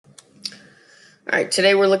All right,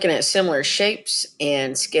 today we're looking at similar shapes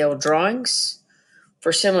and scale drawings.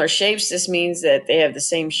 For similar shapes, this means that they have the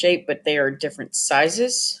same shape, but they are different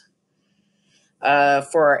sizes. For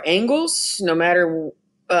our angles, no matter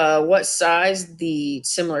what size the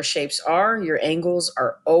similar shapes are, your angles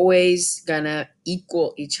are always going to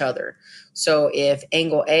equal each other. So if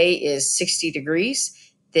angle A is 60 degrees,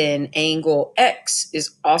 then angle X is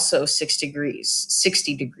also 60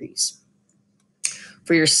 degrees.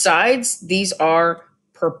 For your sides, these are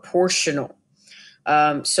proportional.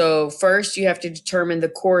 So first you have to determine the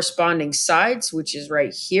corresponding sides, which is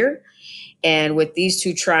right here. And with these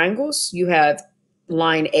two triangles, you have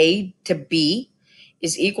line A to B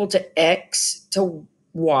is equal to X to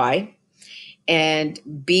Y, and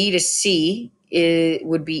B to C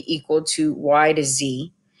would be equal to Y to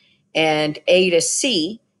Z, and A to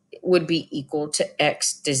C would be equal to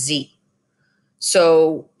X to Z.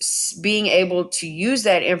 So being able to use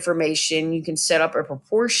that information, you can set up a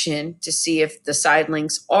proportion to see if the side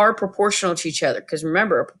lengths are proportional to each other. Because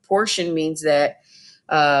remember, a proportion means that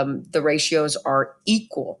the ratios are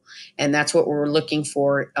equal. And that's what we're looking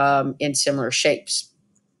for in similar shapes.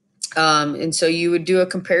 And so you would do a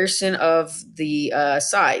comparison of the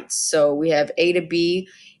sides. So we have A to B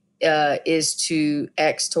is to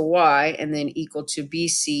X to Y, and then equal to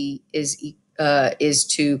BC is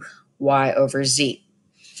to Y over Z.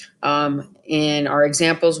 In our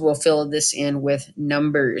examples, we'll fill this in with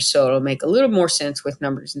numbers, so it'll make a little more sense with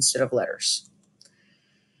numbers instead of letters.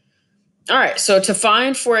 All right, so to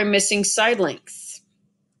find for a missing side length,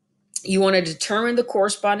 you want to determine the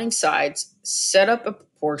corresponding sides, set up a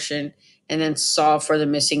proportion, and then solve for the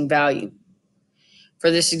missing value. For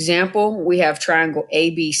this example, we have triangle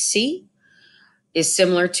ABC is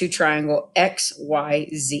similar to triangle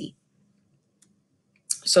XYZ.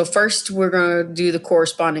 So first, we're going to do the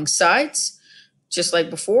corresponding sides. Just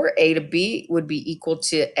like before, A to B would be equal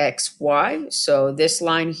to XY. So this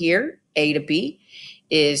line here, A to B,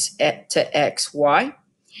 is to XY.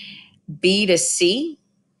 B to C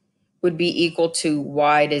would be equal to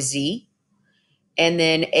Y to Z. And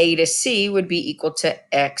then A to C would be equal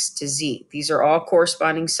to X to Z. These are all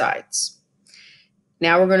corresponding sides.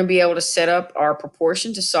 Now we're going to be able to set up our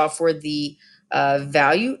proportion to solve for the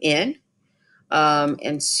value N.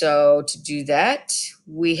 And so to do that,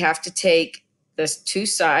 we have to take the two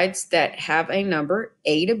sides that have a number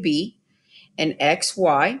A to B and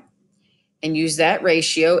XY and use that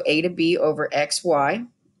ratio A to B over XY,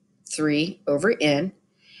 3 over N.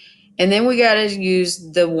 And then we got to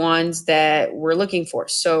use the ones that we're looking for.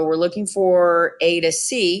 So we're looking for A to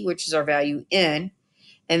C, which is our value N,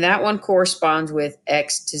 and that one corresponds with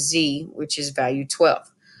X to Z, which is value 12.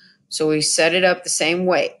 So we set it up the same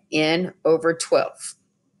way, N over 12.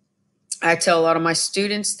 I tell a lot of my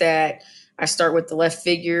students that I start with the left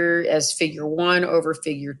figure as figure 1 over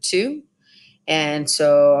figure 2. And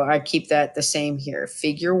so I keep that the same here,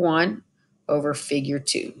 figure 1 over figure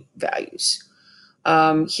 2 values.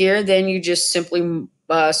 Here, then you just simply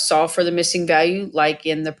solve for the missing value like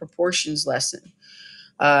in the proportions lesson.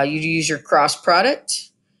 You use your cross product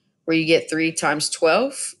where you get 3 times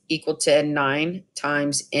 12 equal to 9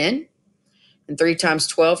 times N. And 3 times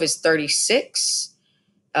 12 is 36,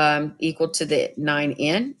 equal to the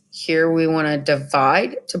 9N. Here we want to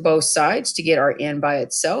divide to both sides to get our N by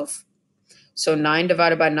itself. So 9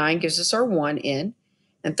 divided by 9 gives us our 1N,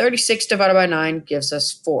 and 36 divided by 9 gives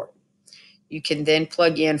us 4. You can then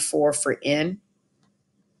plug in 4 for N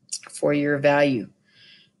for your value.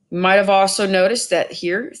 You might have also noticed that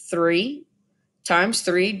here 3 times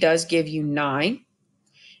 3 does give you 9.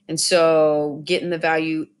 And so getting the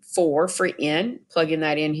value 4 for N, plugging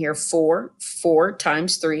that in here, 4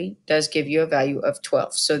 times 3 does give you a value of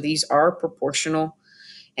 12. So these are proportional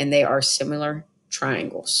and they are similar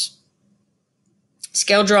triangles.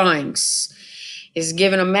 Scale drawings is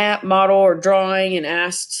given a map, model, or drawing and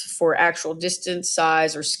asked for actual distance,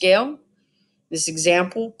 size, or scale. This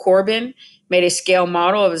example, Corbin made a scale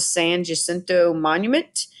model of the San Jacinto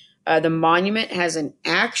Monument. The monument has an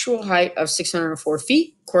actual height of 604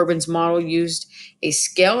 feet. Corbin's model used a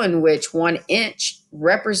scale in which 1 inch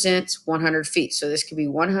represents 100 feet. So this could be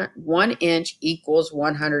 1 inch equals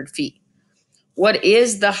 100 feet. What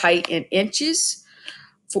is the height in inches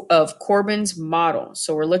of Corbin's model?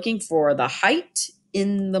 So we're looking for the height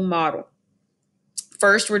in the model.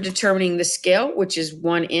 First, we're determining the scale, which is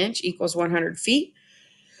 1 inch equals 100 feet.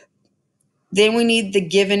 Then we need the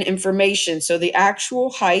given information. So the actual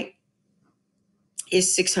height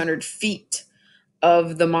is 600 feet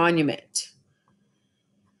of the monument.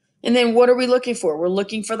 And then what are we looking for? We're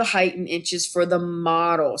looking for the height in inches for the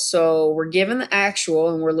model. So we're given the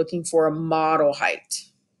actual and we're looking for a model height.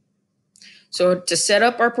 So to set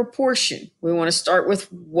up our proportion, we want to start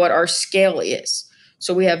with what our scale is.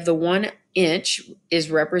 So we have the 1 inch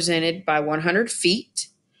is represented by 100 feet,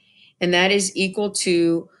 and that is equal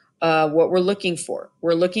to what we're looking for.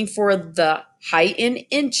 We're looking for the height in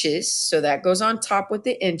inches, so that goes on top with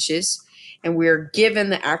the inches, and we're given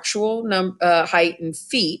the actual height in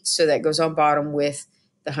feet, so that goes on bottom with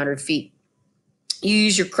the 100 feet. You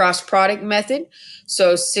use your cross product method,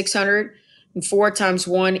 so 604 times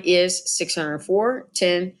 1 is 604,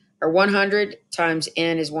 10 or 100 times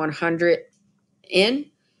n is 100 n,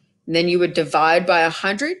 and then you would divide by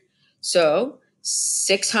 100, so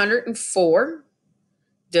 604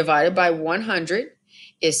 divided by 100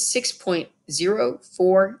 is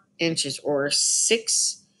 6.04 inches, or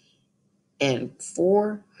 6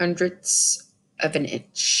 4/100 of an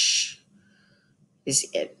inch is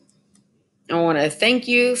it. I want to thank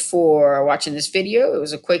you for watching this video. It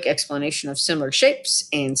was a quick explanation of similar shapes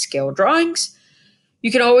and scale drawings.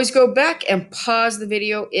 You can always go back and pause the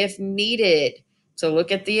video if needed to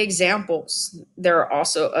look at the examples. There are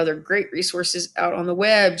also other great resources out on the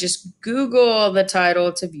web. Just Google the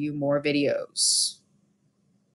title to view more videos.